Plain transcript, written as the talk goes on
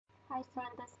guys, so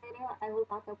in this video I will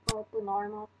talk about the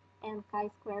normal and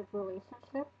chi-squared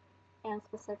relationship, and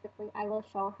specifically I will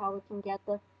show how we can get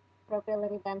the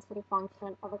probability density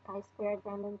function of a chi-squared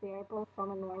random variable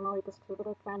from a normally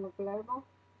distributed random variable,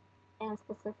 and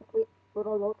specifically we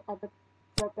will look at the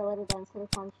probability density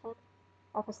function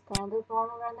of a standard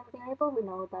normal random variable. We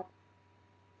know that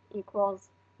equals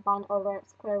 1 over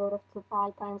square root of 2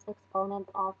 pi times exponent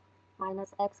of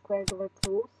minus x squared over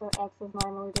 2, so x is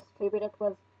normally distributed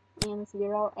with mean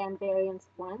 0 and variance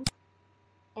 1.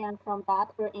 And from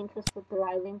that, we're interested in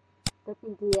deriving the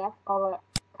PDF of a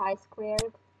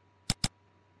chi-squared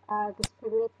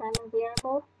distributed random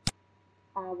variable,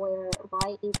 where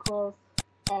y equals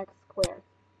x squared.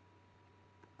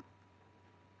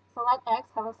 So let x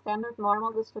have a standard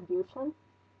normal distribution.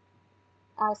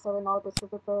 So we know this is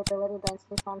the probability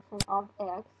density function of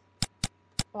x.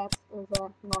 X is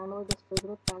a normally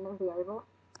distributed random variable.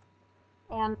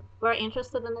 And we're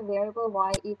interested in the variable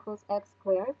y equals x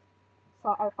squared.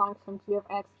 So our function g of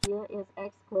x here is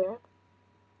x squared.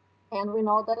 And we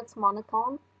know that it's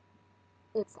monotone.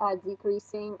 It's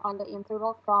decreasing on the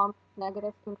interval from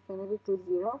negative infinity to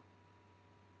 0.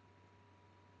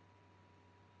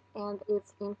 And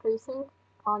it's increasing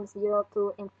on 0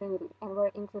 to infinity. And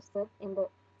we're interested in the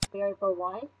variable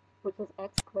y, which is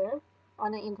x squared,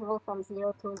 on the interval from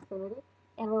 0 to infinity,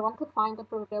 and we want to find the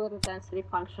probability density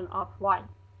function of y.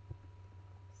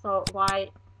 So y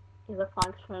is a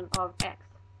function of x.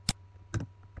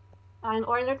 In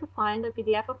order to find the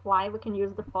PDF of y, we can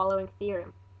use the following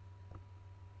theorem.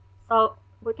 So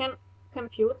we can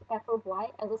compute f of y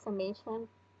as a summation,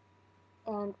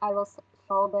 and I will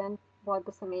show then what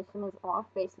the summation is of.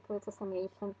 Basically, it's a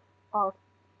summation of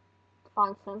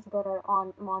functions that are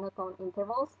on monotone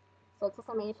intervals. So it's a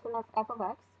summation of f of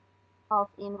x of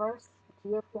inverse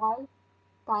g of y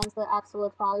times the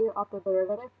absolute value of the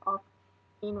derivative of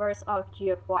inverse of g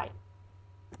of y.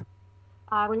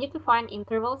 We need to find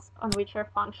intervals on which our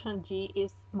function g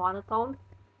is monotone.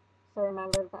 So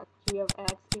remember that g of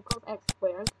x equals x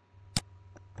squared.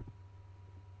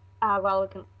 Well, we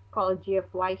can call it g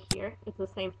of y here. It's the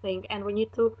same thing. And we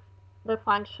need the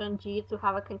function g to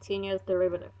have a continuous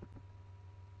derivative.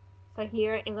 So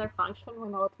here is our function. We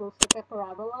know it looks like a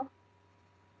parabola.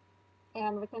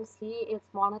 And we can see it's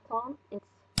monotone. It's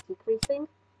decreasing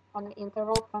on the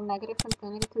interval from negative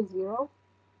infinity to 0.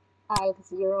 It's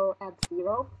 0 at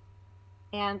 0.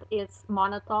 And it's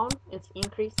monotone. It's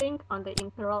increasing on the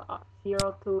interval of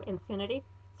 0 to infinity.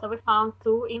 So we found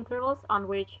two intervals on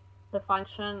which the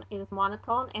function is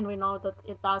monotone, and we know that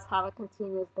it does have a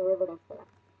continuous derivative there.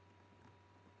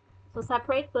 So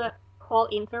separate the whole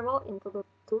interval into the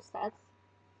two sets.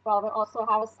 Well, we also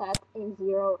have a set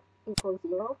a0 equals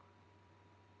 0.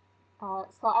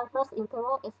 So our first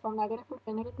interval is from negative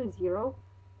infinity to 0.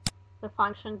 The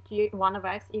function g1 of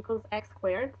x equals x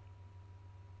squared.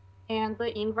 And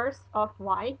the inverse of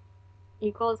y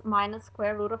equals minus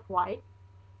square root of y.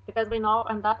 Because we know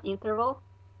on that interval,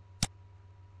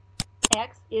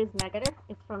 x is negative.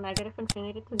 It's from negative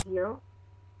infinity to 0.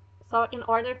 So in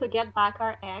order to get back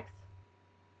our x,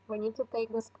 we need to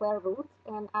take the square root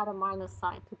and add a minus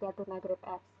sign to get the negative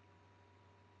x.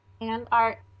 And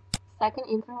our second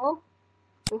interval,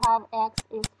 we have x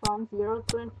is from 0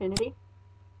 to infinity,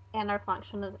 and our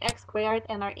function is x squared,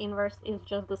 and our inverse is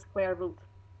just the square root.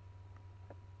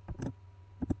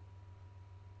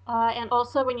 And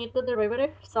also we need the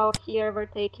derivative, so here we're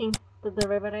taking the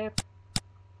derivative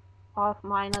of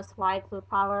minus y to the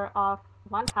power of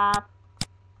 1/2.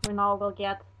 We know we'll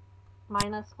get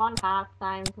minus 1/2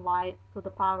 times y to the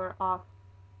power of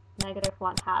negative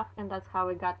 1/2, and that's how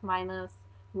we got minus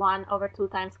 1 over 2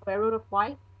 times square root of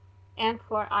y. And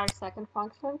for our second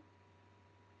function,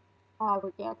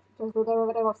 we get just the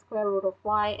derivative of square root of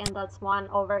y, and that's 1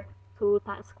 over 2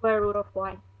 times square root of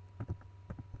y.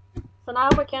 So now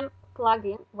we can plug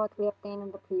in what we obtained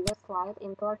in the previous slide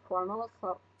into our formula.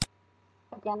 So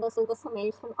again, this is the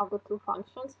summation of the two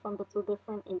functions from the two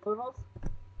different intervals.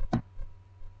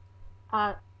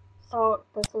 So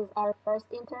this is our first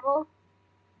interval,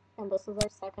 and this is our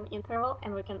second interval,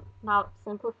 and we can now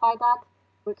simplify that.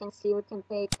 We can see we can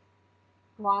take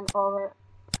 1 over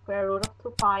square root of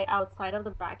 2 pi outside of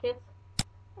the brackets,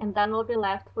 and then we'll be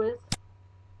left with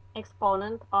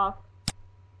exponent of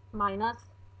minus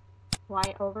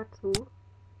y over 2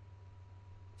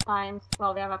 times,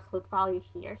 well, we have absolute value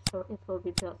here, so it will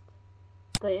be just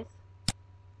this,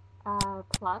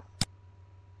 plus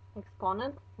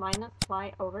exponent minus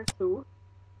y over 2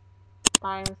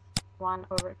 times 1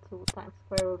 over 2 times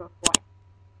square root of y.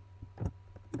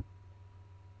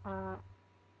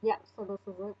 Yeah, so this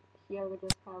is it. Here we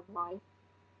just have y,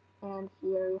 and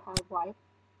here we have y.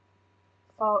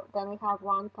 So then we have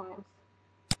 1 times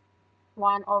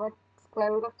 1 over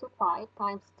square root of 2 pi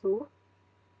times 2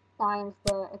 times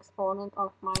the exponent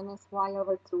of minus y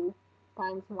over 2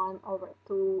 times 1 over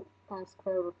 2 times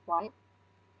square root y,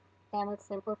 and it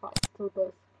simplifies to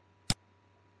this.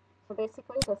 So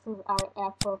basically this is our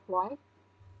f of y.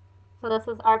 So this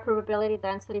is our probability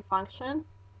density function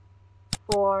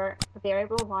for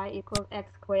variable y equals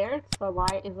x squared. So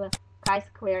y is a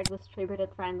chi-squared distributed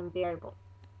random variable.